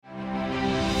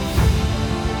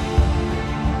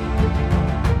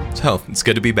So it's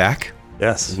good to be back.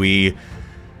 Yes. We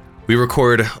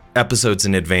record episodes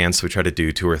in advance. We try to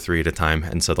do 2 or 3 at a time.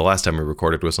 And so the last time we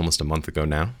recorded was almost a month ago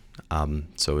now.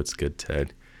 So it's good to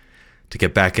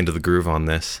get back into the groove on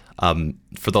this.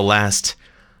 For the last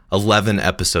 11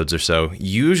 episodes or so,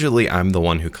 usually I'm the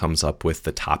one who comes up with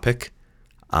the topic.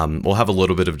 We'll have a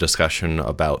little bit of discussion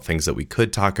about things that we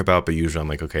could talk about, but usually I'm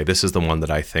like, okay, this is the one that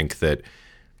I think that,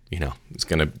 is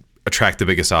going to attract the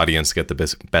biggest audience, get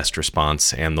the best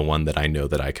response, and the one that I know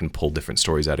that I can pull different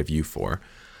stories out of you for.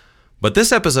 But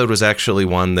this episode was actually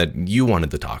one that you wanted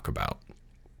to talk about.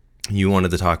 You wanted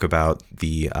to talk about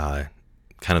the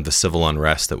kind of the civil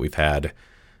unrest that we've had,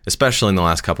 especially in the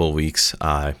last couple of weeks,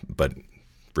 but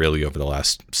really over the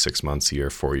last 6 months,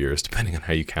 year, 4 years, depending on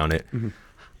how you count it. Mm-hmm.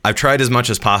 I've tried as much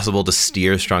as possible to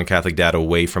steer Strong Catholic Dad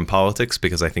away from politics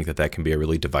because I think that can be a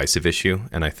really divisive issue.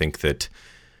 And I think that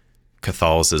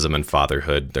Catholicism and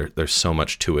fatherhood, there's so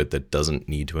much to it that doesn't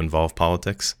need to involve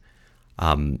politics.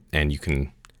 And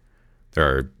there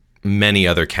are many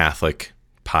other Catholic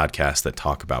podcasts that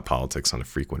talk about politics on a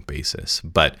frequent basis.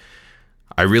 But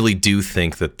I really do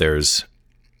think that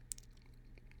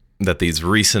these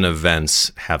recent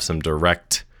events have some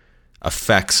direct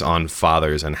effects on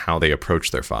fathers and how they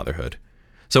approach their fatherhood.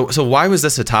 So why was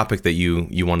this a topic that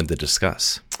you wanted to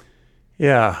discuss?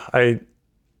 Yeah,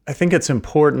 I think it's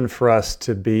important for us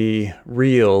to be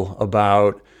real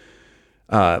about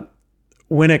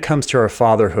when it comes to our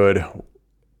fatherhood.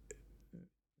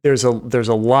 There's a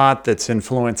lot that's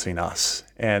influencing us,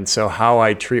 and so how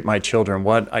I treat my children,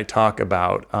 what I talk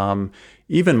about,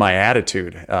 even my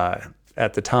attitude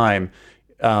at the time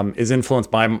is influenced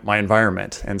by my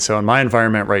environment. And so in my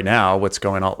environment right now, what's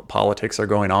going on, politics are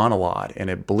going on a lot, and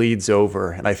it bleeds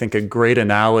over. And I think a great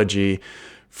analogy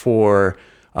for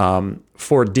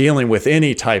dealing with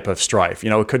any type of strife,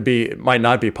 it might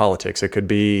not be politics. It could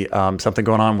be something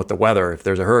going on with the weather, if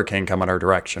there's a hurricane coming our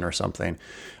direction or something.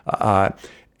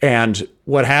 And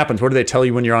what happens? What do they tell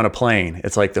you when you're on a plane?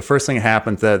 It's like the first thing that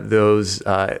happens that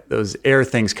those air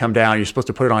things come down. You're supposed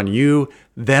to put it on you,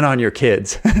 then on your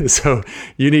kids. So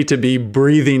you need to be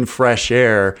breathing fresh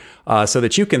air so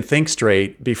that you can think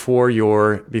straight before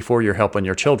you're helping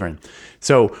your children.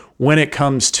 So when it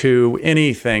comes to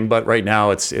anything, but right now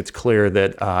it's clear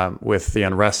that with the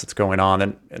unrest that's going on,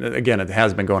 and again it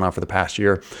has been going on for the past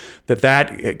year,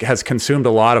 that has consumed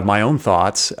a lot of my own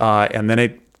thoughts, and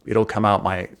then it'll come out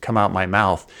my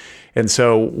mouth. And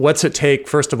so what's it take,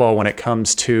 first of all, when it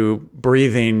comes to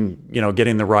breathing,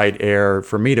 getting the right air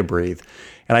for me to breathe?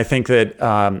 And I think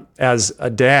that as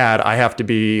a dad, I have to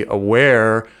be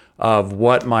aware of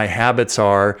what my habits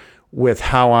are with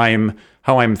how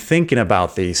I'm thinking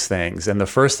about these things. And the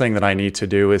first thing that I need to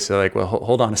do is say, well,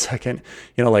 hold on a second.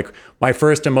 My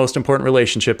first and most important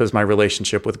relationship is my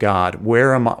relationship with God.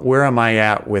 Where am I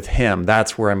at with Him?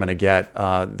 That's where I'm going to get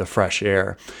the fresh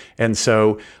air. And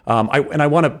so I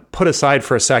want to put aside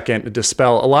for a second to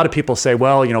dispel. A lot of people say,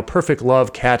 well, perfect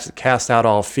love casts out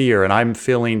all fear, and I'm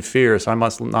feeling fear, so I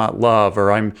must not love,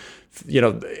 or I'm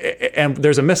and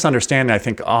there's a misunderstanding, I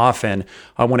think, often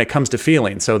when it comes to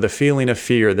feeling. So the feeling of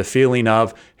fear, the feeling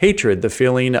of hatred, the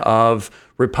feeling of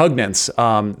repugnance,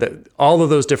 all of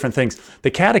those different things. The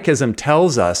Catechism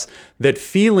tells us that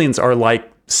feelings are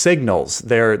like signals.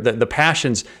 They're the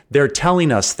passions. They're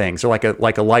telling us things. They're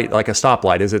like a light, like a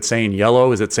stoplight. Is it saying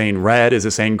yellow? Is it saying red? Is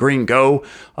it saying green? Go.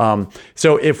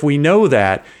 So if we know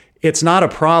that, it's not a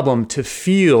problem to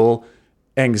feel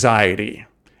anxiety.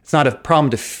 It's not a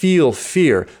problem to feel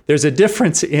fear. There's a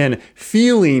difference in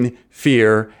feeling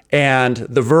fear and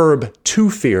the verb to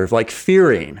fear, like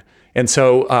fearing. And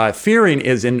so fearing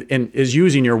is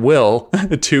using your will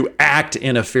to act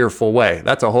in a fearful way.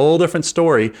 That's a whole different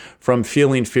story from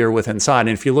feeling fear within inside.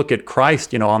 And if you look at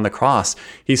Christ, on the cross,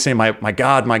 he's saying, my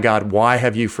God, why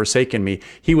have you forsaken me?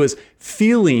 He was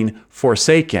feeling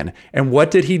forsaken. And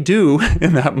what did he do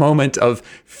in that moment of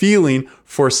feeling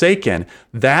forsaken?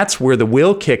 That's where the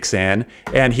will kicks in.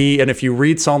 And if you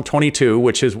read Psalm 22,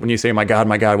 which is when you say, my God,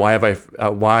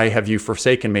 why have you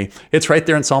forsaken me? It's right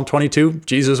there in Psalm 22.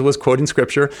 Jesus was quoting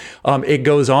scripture. It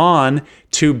goes on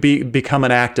to become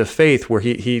an act of faith where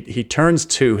he turns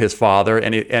to his Father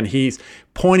and he's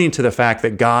pointing to the fact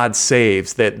that God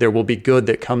saves, that there will be good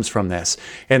that comes from this.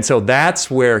 And so that's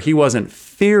where he wasn't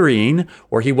fearing,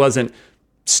 or he wasn't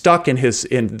stuck in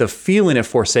the feeling of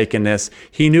forsakenness.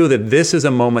 He knew that this is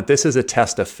a moment, this is a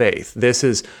test of faith. This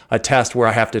is a test where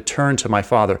I have to turn to my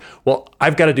Father. Well,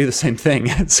 I've got to do the same thing.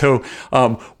 So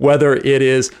whether it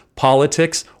is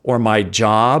politics or my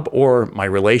job or my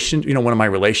relation, one of my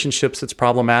relationships that's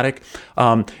problematic.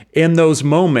 In those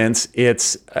moments,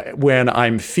 it's when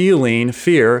I'm feeling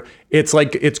fear, it's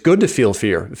like, it's good to feel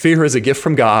fear. Fear is a gift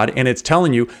from God, and it's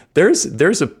telling you there's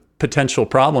a potential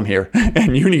problem here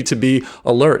and you need to be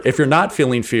alert. If you're not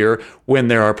feeling fear when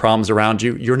there are problems around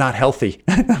you, you're not healthy.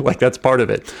 Like, that's part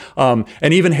of it. And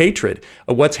even hatred.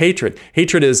 What's hatred?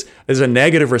 Hatred is a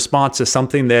negative response to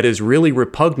something that is really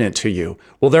repugnant to you.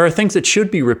 Well, there are things that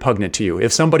should be repugnant to you.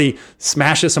 If somebody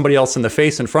smashes somebody else in the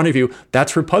face in front of you,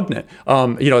 that's repugnant.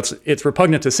 It's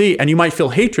repugnant to see, and you might feel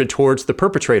hatred towards the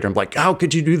perpetrator. I'm like, how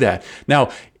could you do that?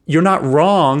 Now, you're not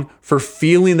wrong for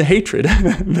feeling the hatred.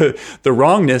 The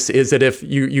wrongness is that if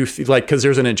you feel like, because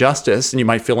there's an injustice and you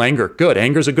might feel anger. Good.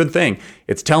 Anger is a good thing.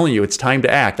 It's telling you it's time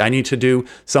to act. I need to do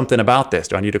something about this.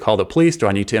 Do I need to call the police? Do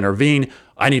I need to intervene?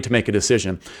 I need to make a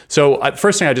decision. So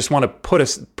first thing I just want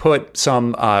to put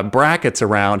some brackets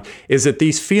around is that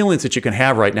these feelings that you can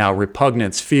have right now,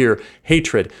 repugnance, fear,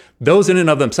 hatred, those in and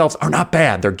of themselves are not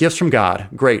bad. They're gifts from God.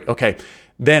 Great. Okay.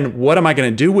 Then what am I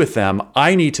going to do with them?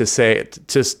 I need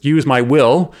to use my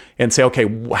will and say, okay,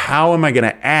 how am I going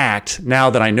to act now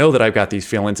that I know that I've got these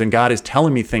feelings and God is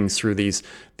telling me things through these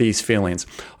feelings?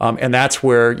 And that's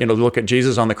where, look at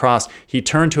Jesus on the cross. He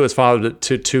turned to his Father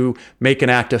to make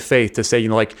an act of faith, to say,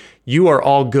 you are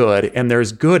all good, and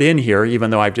there's good in here,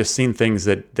 even though I've just seen things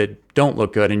that don't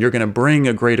look good, and you're going to bring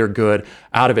a greater good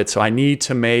out of it. So I need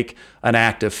to make an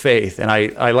act of faith. And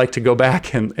I like to go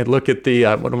back and look at the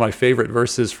one of my favorite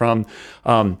verses from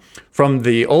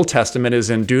the Old Testament is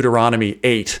in Deuteronomy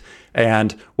 8.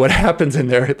 And what happens in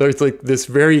there's like this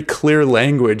very clear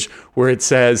language where it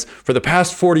says, for the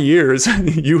past 40 years,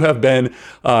 you have been,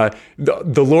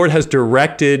 the Lord has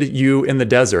directed you in the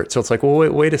desert. So it's like, well,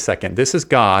 wait a second. This is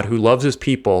God who loves his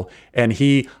people, and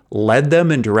he led them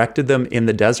and directed them in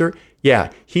the desert.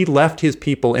 Yeah, he left his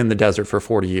people in the desert for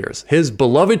 40 years. His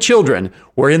beloved children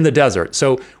were in the desert.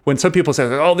 So when some people say,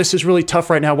 oh, this is really tough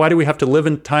right now, why do we have to live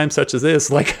in times such as this?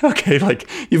 Like, okay, like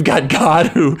you've got God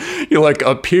who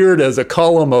appeared as a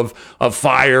column of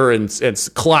fire and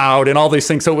cloud and all these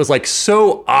things. So it was like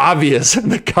so obvious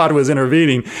that God was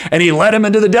intervening, and he led him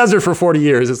into the desert for 40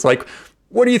 years. It's like,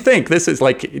 what do you think? This is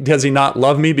like, does he not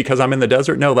love me because I'm in the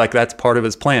desert? No, like that's part of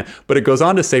his plan. But it goes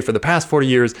on to say, for the past 40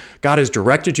 years, God has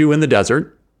directed you in the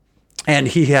desert, and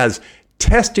he has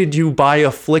tested you by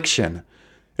affliction.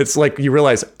 It's like you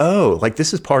realize, oh, like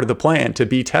this is part of the plan, to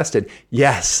be tested.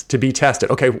 Yes, to be tested.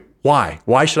 Okay, why?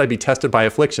 Why should I be tested by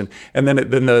affliction? And then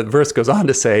the verse goes on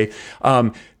to say,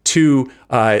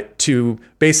 to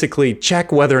basically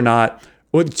check whether or not,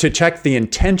 to check the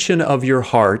intention of your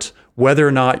heart, whether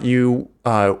or not you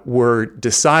were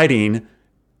deciding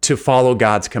to follow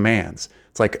God's commands.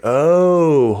 It's like,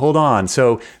 oh, hold on.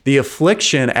 So the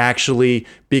affliction actually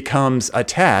becomes a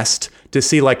test to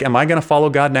see, like, am I going to follow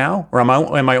God now, or am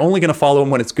I only going to follow him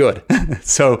when it's good?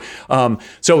 So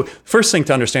first thing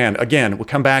to understand, again, we'll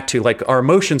come back to, like, our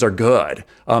emotions are good.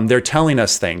 They're telling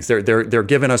us things. They're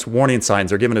giving us warning signs.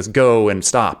 They're giving us go and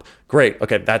stop. Great.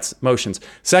 Okay, that's emotions.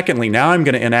 Secondly, now I'm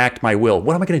going to enact my will.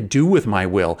 What am I going to do with my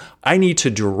will? I need to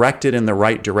direct it in the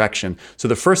right direction. So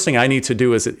the first thing I need to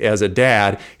do as a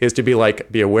dad is to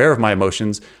be aware of my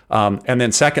emotions, and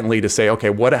then secondly to say,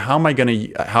 okay, how am I going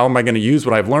to use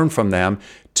what I've learned from them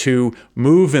to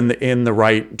move in the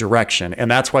right direction? And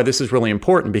that's why this is really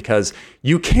important, because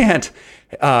you can't.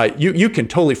 You can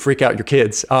totally freak out your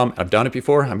kids. I've done it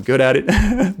before. I'm good at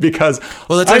it because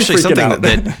that's actually something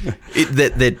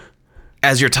that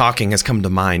as you're talking has come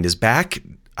to mind is back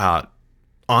on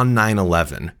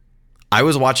 9/11. I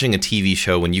was watching a TV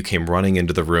show when you came running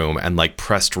into the room and like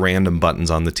pressed random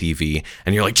buttons on the TV,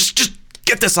 and you're like, just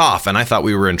get this off. And I thought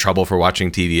we were in trouble for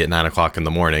watching TV at 9 o'clock in the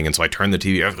morning. And so I turned the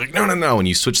TV. I was like, no. And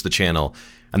you switch the channel,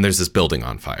 and there's this building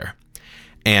on fire.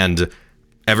 And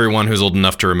everyone who's old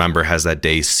enough to remember has that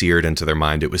day seared into their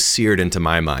mind. It was seared into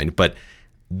my mind. But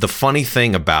the funny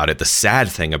thing about it, the sad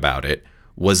thing about it,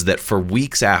 was that for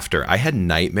weeks after, I had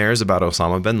nightmares about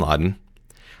Osama bin Laden.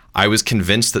 I was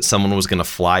convinced that someone was going to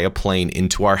fly a plane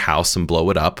into our house and blow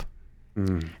it up.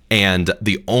 And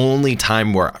the only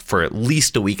time where, for at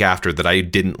least a week after, that I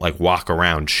didn't like walk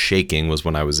around shaking was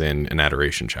when I was in an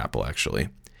adoration chapel, actually.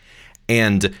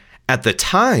 And at the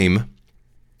time,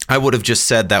 I would have just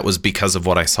said that was because of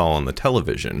what I saw on the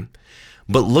television.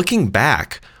 But looking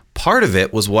back, part of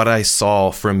it was what I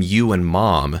saw from you and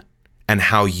Mom and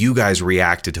how you guys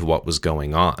reacted to what was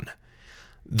going on.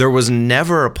 There was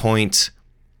never a point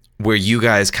where you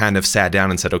guys kind of sat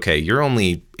down and said, okay, you're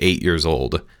only 8 years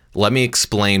old. Let me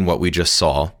explain what we just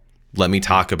saw. Let me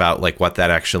talk about like what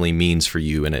that actually means for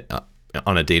you in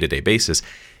on a day-to-day basis.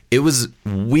 it was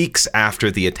weeks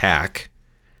after the attack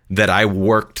that I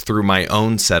worked through my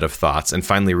own set of thoughts and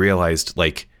finally realized,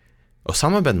 like,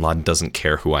 Osama bin Laden doesn't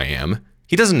care who I am.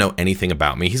 He doesn't know anything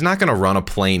about me. He's not going to run a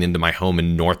plane into my home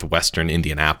in northwestern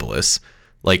Indianapolis.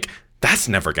 Like, that's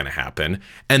never going to happen.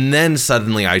 And then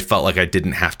suddenly I felt like I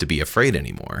didn't have to be afraid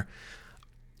anymore.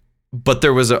 But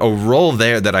there was a role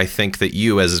there that I think that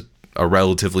you, as a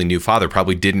relatively new father,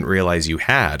 probably didn't realize you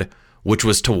had, which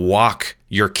was to walk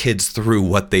your kids through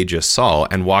what they just saw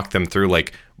and walk them through,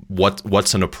 like,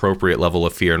 what's an appropriate level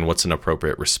of fear and what's an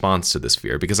appropriate response to this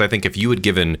fear. Because I think if you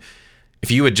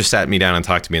had just sat me down and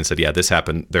talked to me and said, yeah, this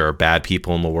happened, there are bad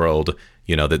people in the world,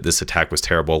 you know, that this attack was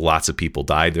terrible, lots of people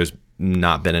died, there's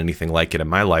not been anything like it in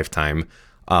my lifetime.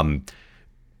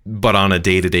 But on a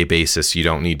day-to-day basis, you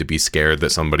don't need to be scared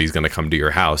that somebody's going to come to your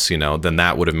house, you know, then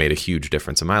that would have made a huge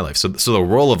difference in my life. So the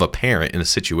role of a parent in a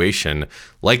situation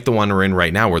like the one we're in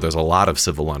right now, where there's a lot of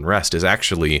civil unrest, is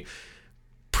actually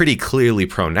pretty clearly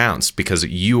pronounced, because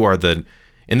you are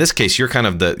in this case, you're kind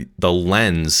of the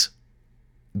lens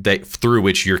that through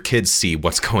which your kids see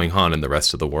what's going on in the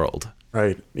rest of the world.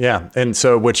 Right. Yeah. And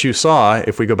so what you saw,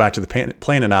 if we go back to the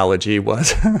plane analogy,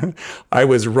 was I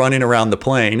was running around the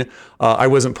plane. I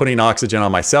wasn't putting oxygen on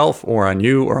myself or on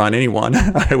you or on anyone.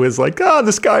 I was like,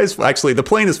 the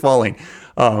plane is falling.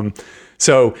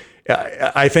 So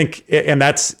I think,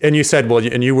 and you said, well,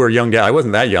 and you were a young dad. I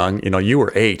wasn't that young. You know, you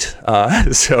were 8.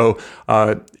 So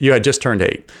you had just turned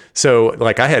 8. So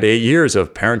like I had 8 years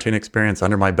of parenting experience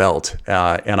under my belt.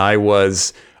 And I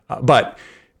was, but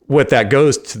what that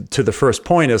goes to the first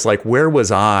point is, like, where was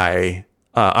I?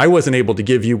 I wasn't able to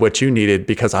give you what you needed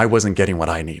because I wasn't getting what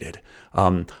I needed.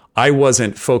 I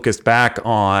wasn't focused back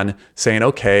on saying,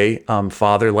 okay,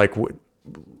 Father, like,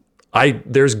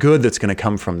 there's good that's going to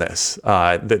come from this,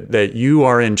 that you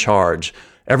are in charge.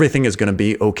 Everything is going to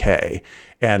be okay.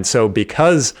 And so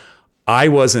because I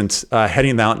wasn't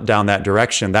heading down that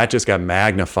direction, that just got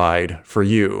magnified for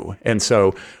you. And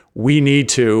so we need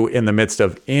to, in the midst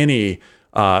of any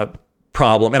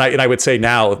problem, and I would say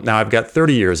now I've got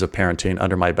 30 years of parenting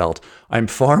under my belt. I'm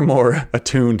far more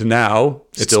attuned now.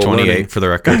 It's still 28 learning. For the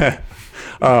record.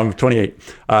 28,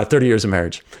 30 years of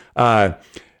marriage. And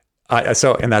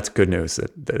that's good news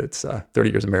that it's 30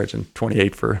 years of marriage and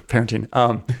 28 for parenting.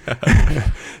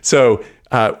 So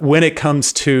when it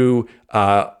comes to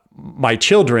my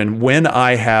children, when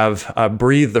I have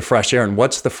breathed the fresh air, and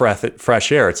what's the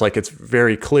fresh air? It's like, it's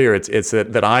very clear. It's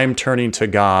that I'm turning to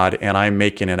God and I'm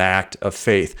making an act of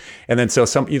faith. And then so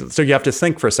you have to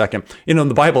think for a second. You know, in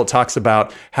the Bible, it talks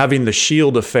about having the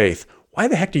shield of faith. Why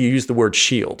the heck do you use the word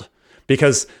shield?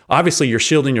 Because obviously you're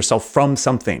shielding yourself from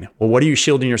something. Well, what are you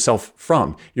shielding yourself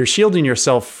from? You're shielding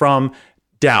yourself from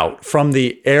doubt, from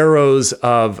the arrows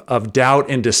of doubt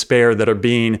and despair that are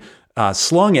being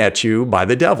slung at you by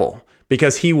the devil,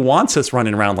 because he wants us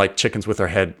running around like chickens with our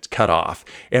head cut off.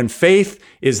 And faith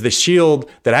is the shield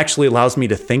that actually allows me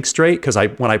to think straight, because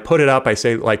when I put it up, I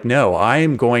say, like, no, I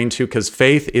am going to, because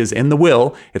faith is in the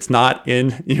will. It's not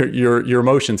in your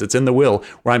emotions. It's in the will,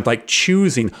 where I'm like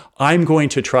choosing, I'm going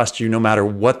to trust you no matter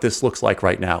what this looks like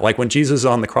right now. Like when Jesus is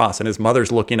on the cross and his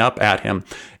mother's looking up at him,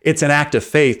 it's an act of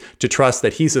faith to trust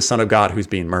that he's the Son of God who's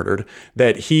being murdered,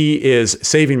 that he is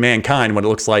saving mankind when it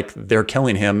looks like they're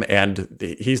killing him and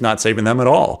he's not saving them at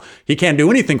all. He can't do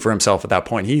anything for himself at that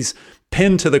point. He's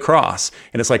pinned to the cross.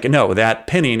 And it's like, no, that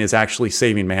pinning is actually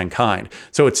saving mankind.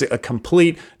 So it's a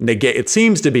complete it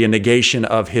seems to be a negation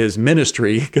of his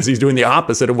ministry, because he's doing the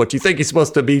opposite of what you think he's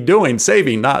supposed to be doing,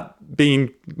 saving, not being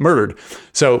murdered.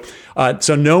 So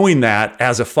knowing that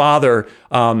as a father,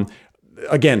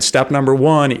 again, step number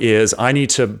 1 is I need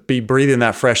to be breathing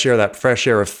that fresh air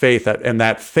of faith, and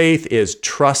that faith is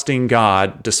trusting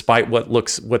God despite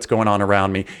what's going on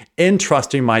around me,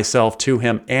 entrusting myself to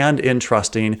him and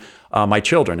entrusting my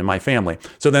children and my family.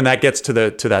 So then that gets to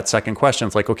that second question.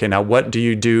 It's like, okay, now what do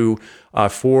you do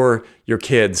for your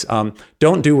kids?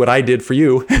 Don't do what I did for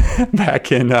you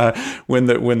back in when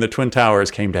the Twin Towers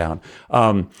came down.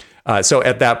 So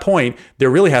at that point,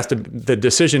 the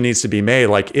decision needs to be made.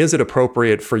 Like, is it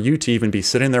appropriate for you to even be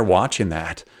sitting there watching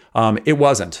that? It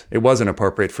wasn't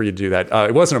appropriate for you to do that.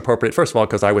 It wasn't appropriate, first of all,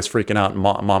 because I was freaking out and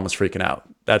mom was freaking out.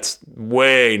 That's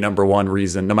way number one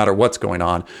reason, no matter what's going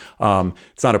on.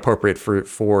 It's not appropriate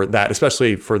for that,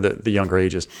 especially for the younger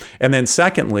ages. And then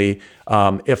secondly,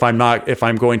 if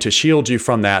I'm going to shield you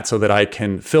from that so that I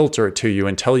can filter it to you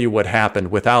and tell you what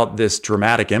happened without this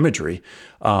dramatic imagery,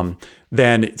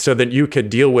 then so that you could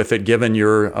deal with it given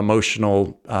your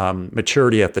emotional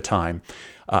maturity at the time.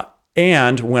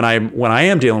 And when I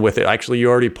am dealing with it, actually, you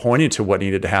already pointed to what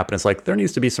needed to happen. It's like there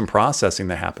needs to be some processing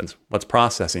that happens. What's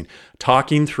processing?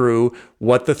 Talking through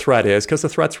what the threat is, because the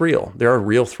threat's real. There are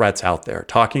real threats out there.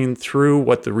 Talking through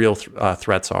what the real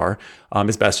threats are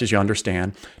as best as you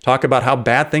understand. Talk about how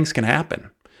bad things can happen.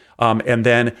 And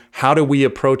then how do we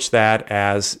approach that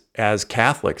as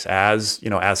Catholics,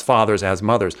 as fathers, as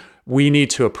mothers? We need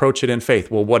to approach it in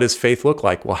faith. Well, what does faith look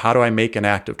like? Well, how do I make an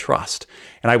act of trust?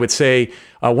 And I would say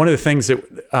one of the things that,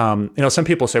 some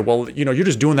people say, well, you're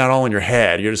just doing that all in your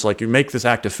head. You're just like, you make this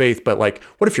act of faith, but like,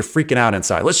 what if you're freaking out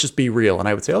inside? Let's just be real. And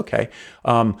I would say, okay,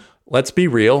 let's be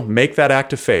real, make that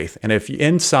act of faith. And if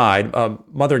inside,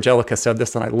 Mother Angelica said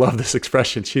this, and I love this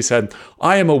expression. She said,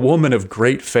 I am a woman of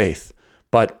great faith,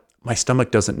 but my stomach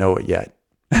doesn't know it yet.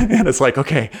 And it's like,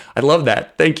 okay, I love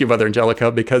that. Thank you, Mother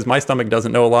Angelica, because my stomach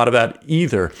doesn't know a lot of that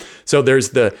either. So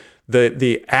there's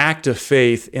the act of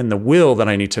faith in the will that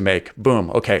I need to make. Boom.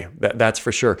 Okay, that's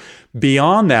for sure.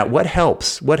 Beyond that, what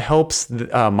helps? What helps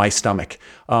my stomach?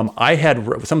 I had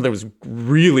something that was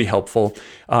really helpful.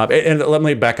 And let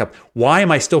me back up. Why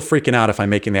am I still freaking out if I'm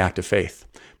making the act of faith?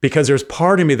 Because there's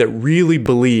part of me that really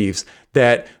believes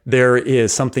that there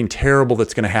is something terrible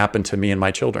that's going to happen to me and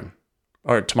my children,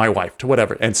 or to my wife, to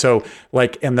whatever. And so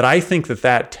and that I think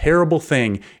that terrible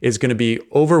thing is going to be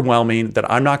overwhelming, that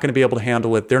I'm not going to be able to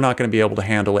handle it. They're not going to be able to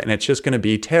handle it. And it's just going to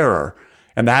be terror.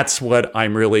 And that's what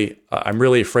I'm really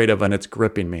afraid of, and it's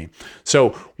gripping me. So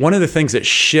one of the things that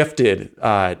shifted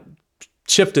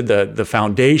the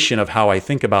foundation of how I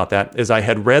think about that is I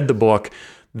had read the book,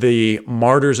 The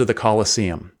Martyrs of the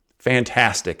Colosseum.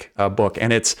 Fantastic book.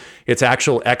 And it's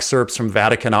actual excerpts from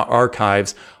Vatican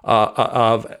archives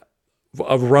of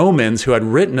Romans who had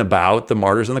written about the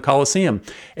martyrs in the Colosseum.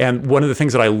 And one of the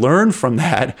things that I learned from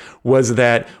that was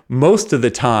that most of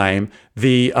the time,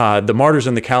 the martyrs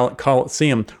in the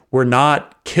Colosseum were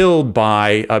not killed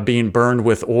by being burned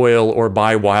with oil or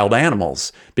by wild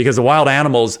animals, because the wild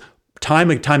animals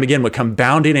time and time again would come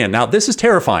bounding in. Now, this is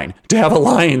terrifying to have a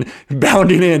lion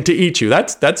bounding in to eat you.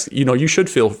 That's you should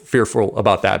feel fearful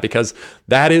about that, because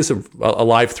that is a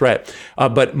live threat.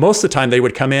 But most of the time they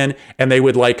would come in and they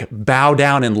would like bow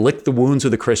down and lick the wounds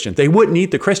of the Christians. They wouldn't eat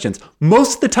the Christians.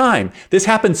 Most of the time, this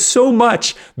happened so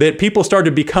much that people started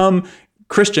to become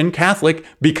Christian, Catholic,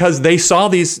 because they saw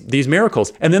these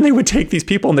miracles. And then they would take these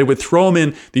people and they would throw them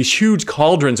in these huge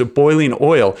cauldrons of boiling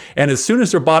oil. And as soon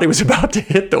as their body was about to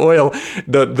hit the oil,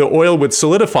 the oil would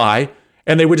solidify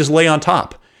and they would just lay on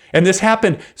top. And this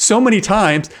happened so many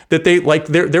times that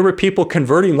there were people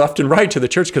converting left and right to the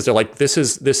church because they're like, this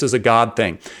is a God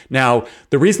thing. Now,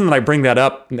 the reason that I bring that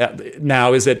up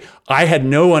now is that I had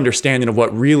no understanding of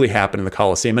what really happened in the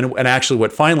Colosseum. And actually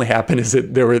what finally happened is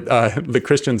that there were the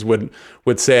Christians would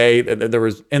say, there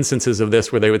was instances of this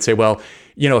where they would say, well,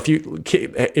 if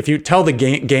you tell the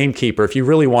gamekeeper, if you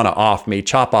really want to off me,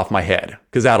 chop off my head,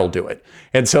 because that'll do it.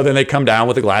 And so then they come down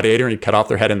with a gladiator and he'd cut off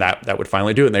their head, and that would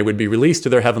finally do it. And they would be released to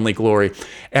their heavenly glory.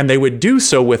 And they would do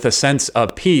so with a sense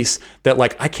of peace that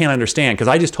I can't understand, because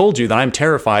I just told you that I'm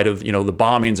terrified of, the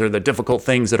bombings or the difficult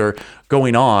things that are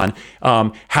going on.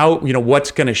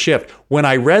 What's going to shift? When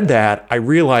I read that, I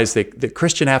realized that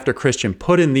Christian after Christian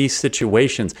put in these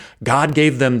situations, God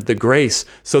gave them the grace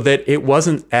so that it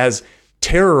wasn't as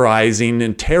terrorizing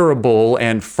and terrible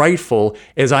and frightful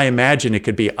as I imagined it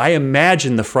could be. I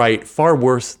imagined the fright far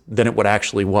worse than it would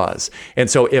actually was. And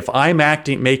so if I'm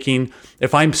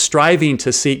striving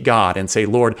to seek God and say,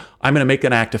 Lord, I'm going to make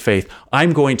an act of faith,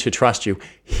 I'm going to trust you,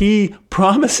 He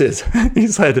promises. He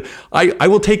said, I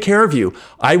will take care of you.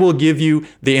 I will give you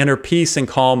the inner peace and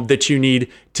calm that you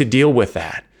need to deal with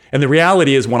that. And the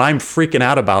reality is, when I'm freaking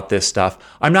out about this stuff,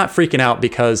 I'm not freaking out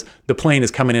because the plane is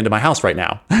coming into my house right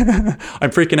now. I'm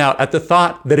freaking out at the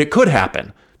thought that it could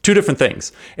happen. Two different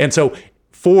things. And so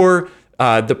for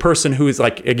the person who is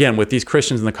again, with these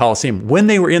Christians in the Colosseum, when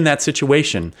they were in that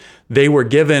situation, they were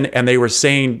given and they were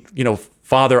saying,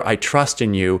 Father, I trust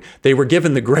in you. They were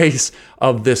given the grace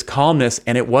of this calmness,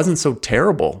 and it wasn't so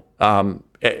terrible.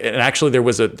 And actually, there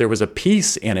was a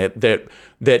peace in it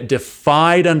that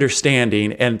defied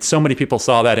understanding, and so many people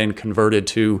saw that and converted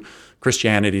to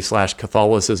Christianity /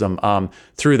 Catholicism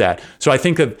through that. So I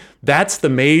think that's the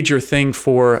major thing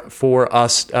for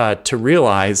us to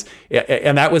realize,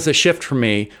 and that was a shift for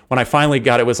me when I finally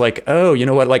got it. Was like, oh, you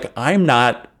know what?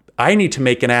 I need to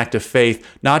make an act of faith,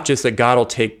 not just that God will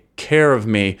take care of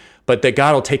me, but that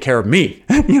God will take care of me,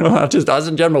 not just us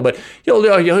in general, but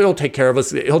he'll take care of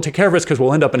us. He'll take care of us because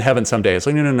we'll end up in heaven someday. It's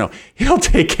like, no. He'll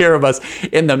take care of us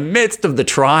in the midst of the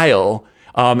trial.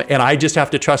 And I just have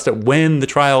to trust that when the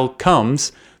trial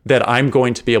comes, that I'm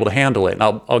going to be able to handle it. And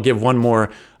I'll give one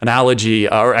more analogy,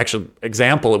 or actually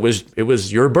example. It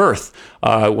was your birth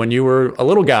when you were a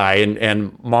little guy,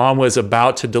 and mom was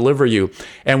about to deliver you.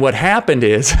 And what happened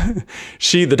is,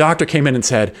 the doctor came in and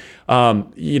said,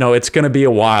 it's going to be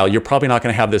a while. You're probably not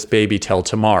going to have this baby till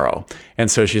tomorrow.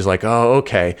 And so she's like, oh,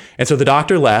 okay. And so the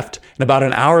doctor left, and about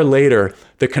an hour later,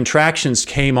 the contractions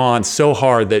came on so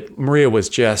hard that Maria was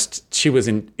she was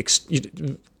in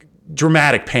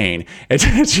dramatic pain.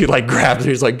 And she like grabbed her.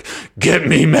 She's like, get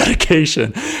me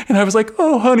medication. And I was like,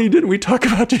 oh, honey, didn't we talk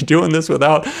about you doing this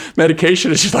without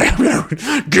medication? And she's like,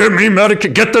 give me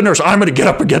medication, get the nurse. I'm going to get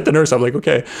up and get the nurse. I'm like,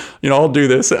 okay, I'll do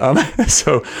this.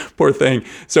 So poor thing.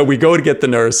 So we go to get the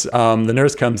nurse. The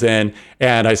nurse comes in,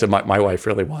 and I said, my wife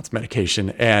really wants medication.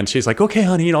 And she's like, okay,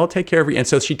 honey, I'll take care of you. And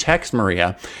so she texts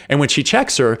Maria. And when she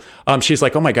checks her, she's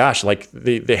like, oh my gosh, like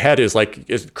the head is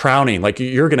crowning. Like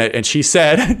you're going to, and she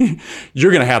said, you're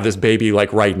going to have this baby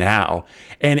like right now.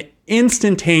 And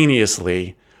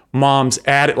instantaneously, mom's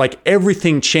added, like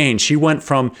everything changed. She went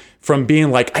from being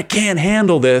like, I can't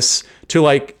handle this, to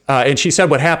like, and she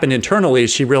said what happened internally is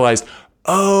she realized,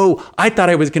 oh, I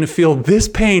thought I was going to feel this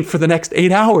pain for the next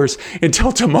 8 hours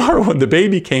until tomorrow when the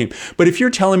baby came. But if you're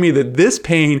telling me that this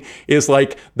pain is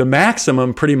like the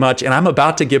maximum pretty much, and I'm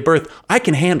about to give birth, I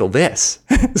can handle this.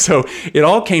 So it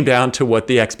all came down to what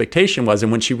the expectation was.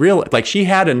 And when she realized, like she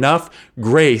had enough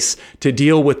grace to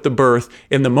deal with the birth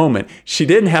in the moment, she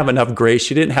didn't have enough grace.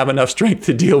 She didn't have enough strength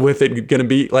to deal with it going to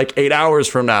be like 8 hours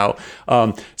from now.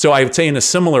 So I would say in a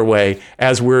similar way,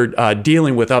 as we're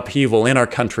dealing with upheaval in our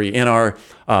country, in our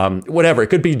whatever, it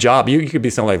could be job. You could be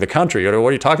something like the country, or what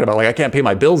are you talking about? Like, I can't pay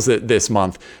my bills this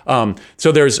month.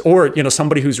 So there's, or,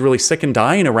 somebody who's really sick and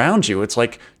dying around you. It's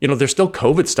like, there's still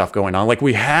COVID stuff going on. Like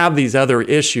we have these other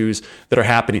issues that are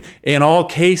happening. In all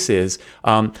cases,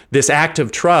 this act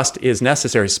of trust is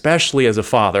necessary, especially as a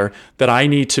father, that I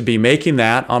need to be making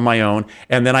that on my own.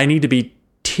 And then I need to be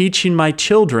teaching my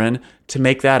children to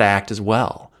make that act as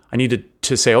well. I need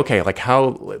to say, okay,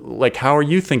 how are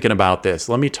you thinking about this?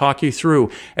 Let me talk you through,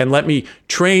 and let me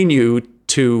train you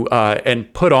to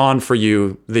and put on for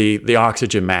you the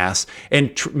oxygen mask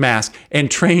and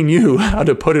train you how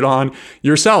to put it on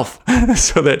yourself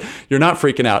so that you're not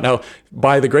freaking out. Now,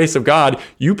 by the grace of God,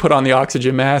 you put on the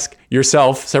oxygen mask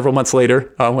yourself several months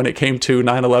later when it came to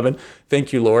 9/11.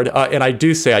 Thank you, Lord. And I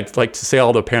do say, I'd like to say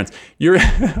all the parents,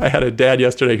 I had a dad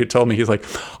yesterday who told me, he's like,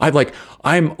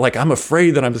 I'm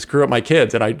afraid that I'm going to screw up my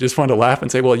kids. And I just wanted to laugh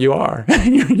and say, well, you are.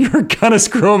 You're going to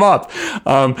screw them up.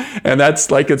 And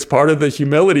that's like, it's part of the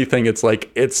humility thing. It's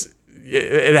like,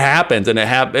 it happens, and it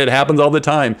happens all the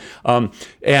time.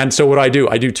 And so what I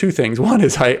do two things. One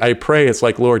is I pray. It's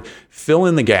like, Lord, fill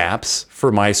in the gaps for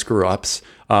my screw ups.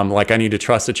 Like I need to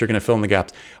trust that you're going to fill in the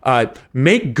gaps.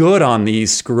 Make good on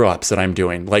these screw ups that I'm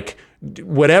doing. Like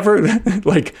whatever,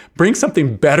 like bring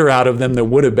something better out of them than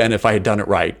would have been if I had done it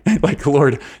right. Like,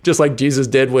 Lord, just like Jesus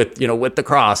did with the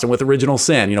cross and with original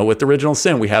sin, with the original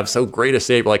sin, we have so great a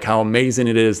Savior, like how amazing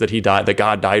it is that He died, that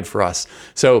God died for us.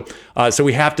 So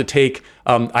we have to take,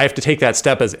 I have to take that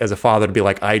step as a father to be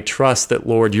like, I trust that,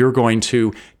 Lord, you're going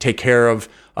to take care of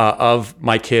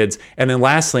my kids. And then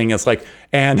last thing is like,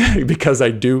 and because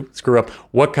I do screw up,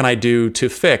 what can I do to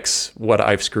fix what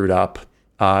I've screwed up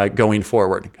going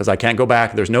forward? Because I can't go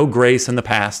back. There's no grace in the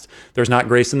past. There's not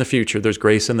grace in the future. There's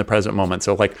grace in the present moment.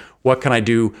 So like, what can I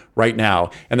do right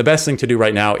now? And the best thing to do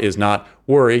right now is not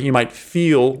worry. You might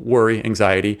feel worry,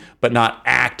 anxiety, but not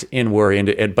act in worry,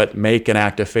 but make an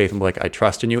act of faith and be like, I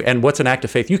trust in you. And what's an act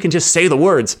of faith? You can just say the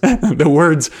words. The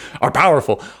words are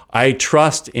powerful. I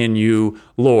trust in you,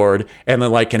 Lord. And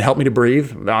then like, can help me to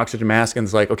breathe, the oxygen mask. And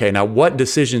it's like, okay, now what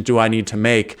decisions do I need to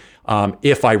make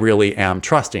if I really am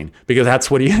trusting? Because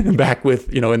that's what he back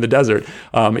with, in the desert.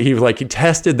 He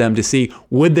tested them to see,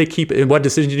 would they keep, and what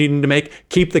decisions you need to make?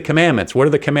 Keep the commandments. What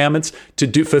are the commandments?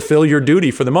 To fulfill your duty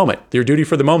for the moment. Your duty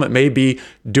for the moment may be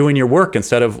doing your work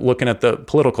instead of looking at the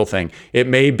political thing. It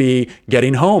may be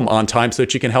getting home on time so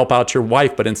that you can help out your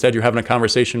wife, but instead you're having a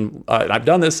conversation. I've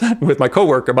done this with my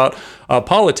coworker about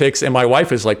politics, and my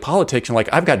wife is like, politics, and like,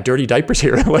 I've got dirty diapers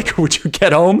here. Like, would you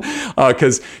get home?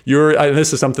 Because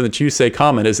this is something that you say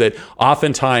common, is that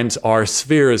oftentimes our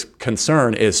sphere of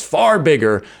concern is far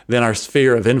bigger than our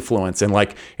sphere of influence.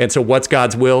 And so what's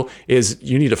God's will is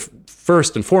you need to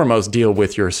first and foremost deal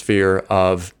with your sphere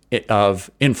of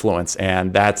influence.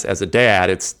 And that's, as a dad,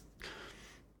 it's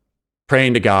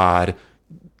praying to God,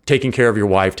 taking care of your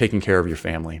wife, taking care of your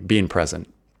family, being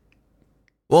present.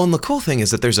 Well, and the cool thing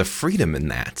is that there's a freedom in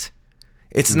that.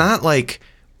 It's not like,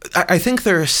 I think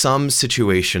there are some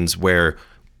situations where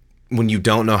when you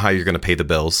don't know how you're going to pay the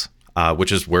bills,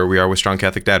 which is where we are with Strong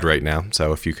Catholic Dad right now.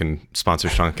 So if you can sponsor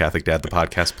Strong Catholic Dad, the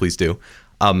podcast, please do.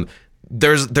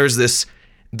 There's this,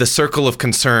 the circle of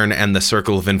concern and the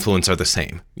circle of influence are the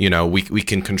same. You know, we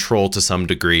can control to some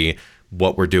degree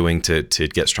what we're doing to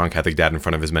get Strong Catholic Dad in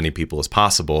front of as many people as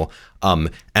possible.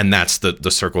 And that's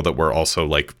the circle that we're also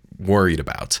like worried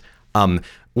about.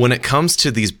 When it comes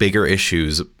to these bigger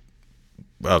issues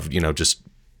of, you know, just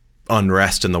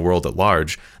unrest in the world at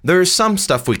large, there's some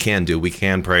stuff we can do. We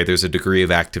can pray. There's a degree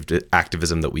of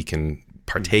activism that we can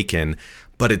partake in,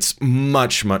 but it's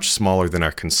much, much smaller than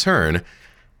our concern.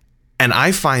 And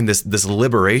I find this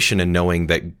liberation in knowing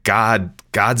that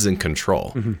God's in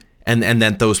control. Mm-hmm. And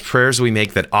that those prayers we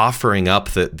make, that offering up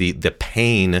the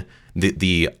pain,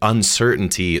 the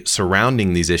uncertainty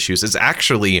surrounding these issues is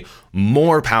actually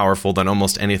more powerful than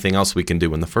almost anything else we can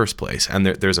do in the first place. And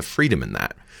there's a freedom in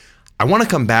that. I want to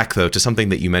come back, though, to something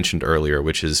that you mentioned earlier,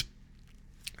 which is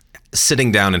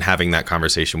sitting down and having that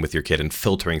conversation with your kid and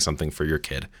filtering something for your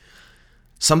kid.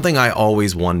 Something I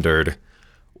always wondered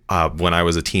when I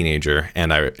was a teenager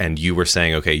and you were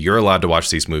saying, okay, you're allowed to watch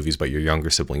these movies, but your younger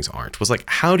siblings aren't, was like,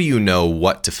 how do you know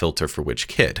what to filter for which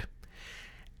kid?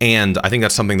 And I think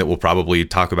that's something that we'll probably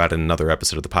talk about in another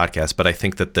episode of the podcast. But I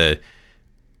think that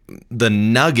the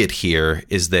nugget here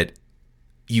is that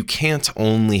you can't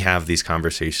only have these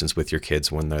conversations with your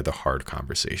kids when they're the hard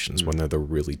conversations, when they're the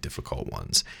really difficult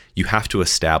ones. You have to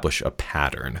establish a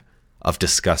pattern of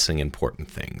discussing important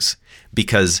things.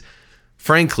 Because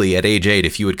frankly, at age 8,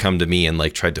 if you had come to me and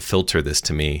like tried to filter this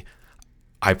to me,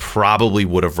 I probably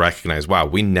would have recognized, wow,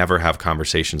 we never have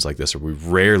conversations like this, or we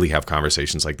rarely have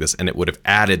conversations like this. And it would have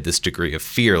added this degree of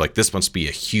fear. Like, this must be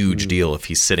a huge deal if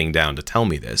he's sitting down to tell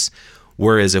me this.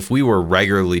 Whereas if we were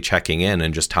regularly checking in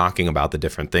and just talking about the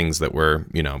different things that were,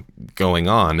 you know, going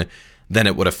on, then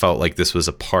it would have felt like this was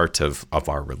a part of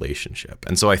our relationship.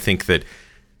 And so I think that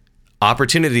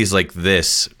opportunities like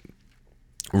this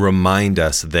remind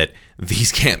us that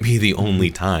these can't be the only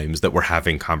times that we're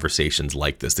having conversations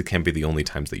like this. It can't be the only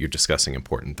times that you're discussing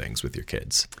important things with your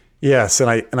kids. Yes, and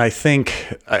I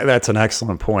think that's an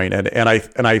excellent point. And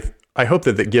I hope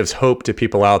that gives hope to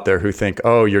people out there who think,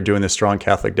 oh, you're doing this Strong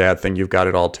Catholic Dad thing, you've got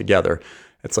it all together.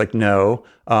 It's like, no,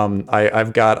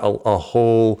 I've got a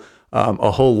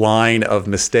whole line of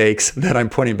mistakes that I'm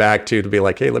pointing back to be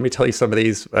like, hey, let me tell you some of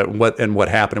these, what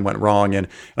happened and went wrong. And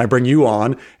I bring you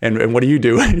on, and what do?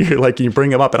 You're like, you bring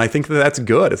them up. And I think that's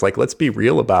good. It's like, let's be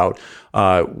real about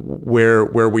where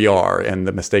we are and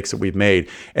the mistakes that we've made.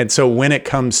 And so when it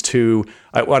comes to,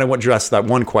 I want to address that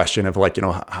one question of like, you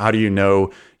know, how do you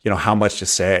know, how much to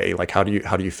say? Like, how do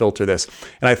you filter this?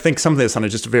 And I think some of this on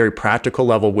just a very practical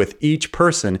level with each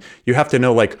person, you have to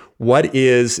know, like, when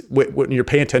you're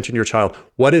paying attention to your child,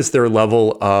 what is their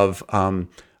level of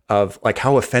like,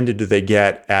 how offended do they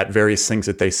get at various things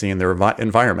that they see in their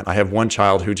environment? I have one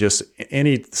child who just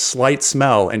any slight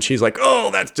smell, and she's like, "Oh,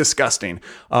 that's disgusting."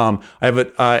 I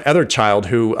have other child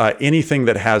who anything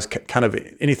that has kind of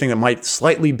anything that might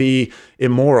slightly be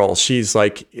immoral, she's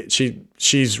like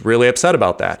she's really upset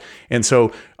about that. And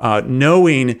so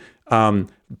knowing.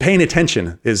 Paying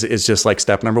attention is just like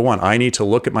step number one. I need to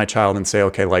look at my child and say,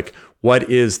 okay, like what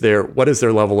is their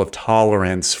level of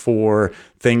tolerance for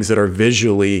things that are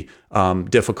visually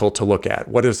difficult to look at?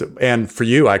 What is it? And for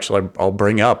you, actually, I'll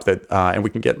bring up that, and we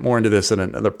can get more into this in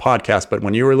another podcast, but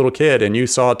when you were a little kid and you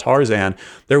saw Tarzan,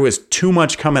 there was too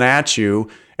much coming at you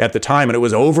at the time, and it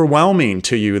was overwhelming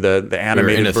to you, the animated version.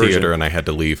 We were in a theater, and I had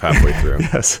to leave halfway through.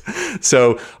 Yes.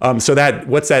 So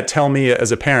what's that tell me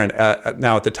as a parent?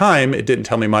 Now, at the time, it didn't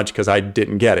tell me much because I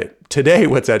didn't get it. Today,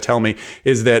 what's that tell me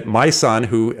is that my son,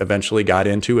 who eventually got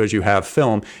into, as you have,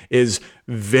 film, is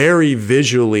very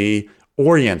visually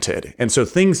oriented. And so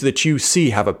things that you see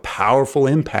have a powerful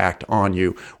impact on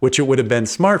you, which it would have been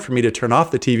smart for me to turn off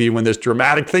the TV when this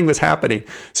dramatic thing was happening.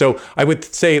 So I would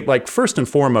say, like, first and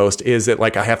foremost is that,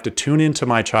 like, I have to tune into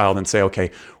my child and say,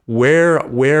 okay,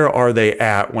 where are they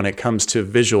at when it comes to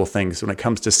visual things, when it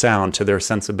comes to sound, to their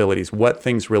sensibilities, what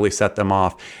things really set them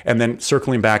off? And then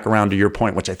circling back around to your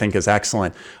point, which I think is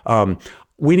excellent,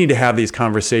 we need to have these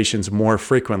conversations more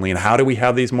frequently. And how do we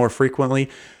have these more frequently?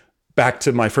 Back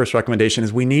to my first recommendation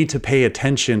is we need to pay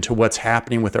attention to what's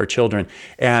happening with our children.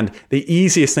 And the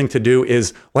easiest thing to do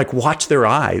is like watch their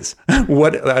eyes.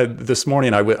 This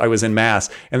morning I was in mass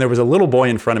and there was a little boy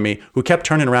in front of me who kept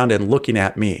turning around and looking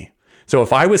at me. So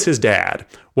if I was his dad,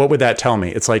 what would that tell me?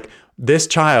 It's like, this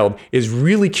child is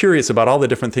really curious about all the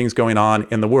different things going on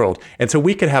in the world. And so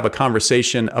we could have a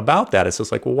conversation about that. It's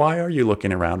just like, well, why are you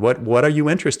looking around? What are you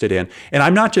interested in? And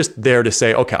I'm not just there to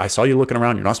say, okay, I saw you looking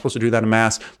around. You're not supposed to do that in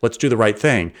mass. Let's do the right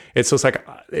thing. It's just like,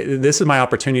 this is my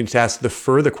opportunity to ask the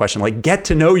further question, like, get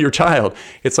to know your child.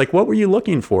 It's like, what were you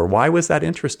looking for? Why was that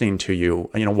interesting to you?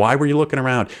 Why were you looking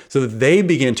around? So that they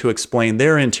begin to explain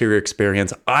their interior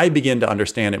experience. I begin to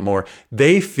understand it more.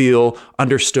 They feel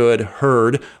understood,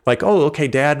 heard, like, oh, okay,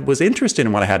 Dad was interested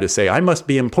in what I had to say. I must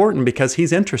be important because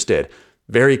he's interested.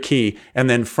 Very key. And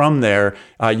then from there,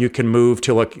 you can move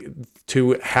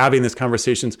to having these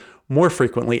conversations more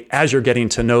frequently as you're getting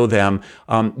to know them.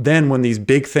 Then when these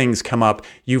big things come up,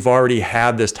 you've already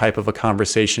had this type of a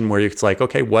conversation where it's like,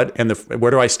 okay, where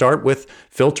do I start with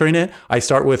filtering it? I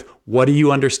start with, what do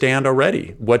you understand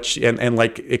already? And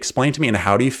like, explain to me, and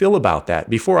how do you feel about that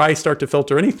before I start to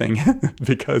filter anything?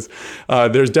 Because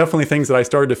there's definitely things that I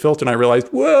started to filter and I realized,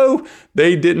 whoa,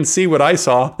 they didn't see what I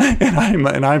saw,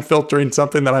 and I'm filtering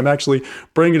something that I'm actually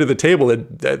bringing to the table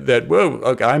that whoa,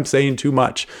 okay, I'm saying too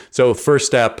much. So first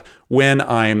step, when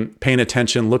I'm paying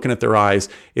attention, looking at their eyes,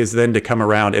 is then to come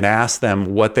around and ask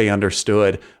them what they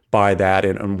understood by that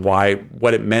and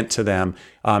what it meant to them,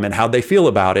 and how they feel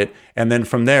about it. And then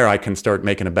from there, I can start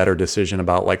making a better decision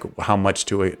about like how much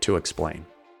to explain.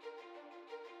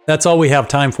 That's all we have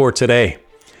time for today.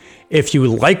 If you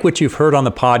like what you've heard on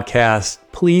the podcast,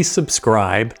 please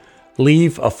subscribe,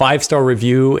 leave a 5-star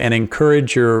review, and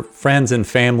encourage your friends and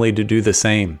family to do the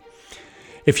same.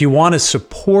 If you want to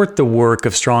support the work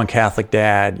of Strong Catholic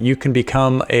Dad, you can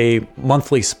become a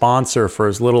monthly sponsor for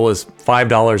as little as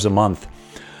 $5 a month.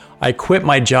 I quit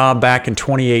my job back in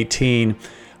 2018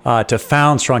 to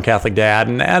found Strong Catholic Dad,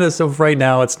 and as of right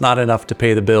now, it's not enough to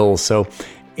pay the bills. So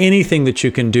anything that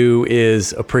you can do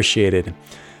is appreciated.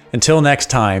 Until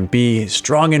next time, be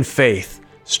strong in faith,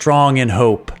 strong in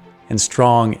hope, and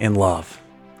strong in love.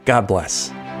 God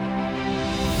bless.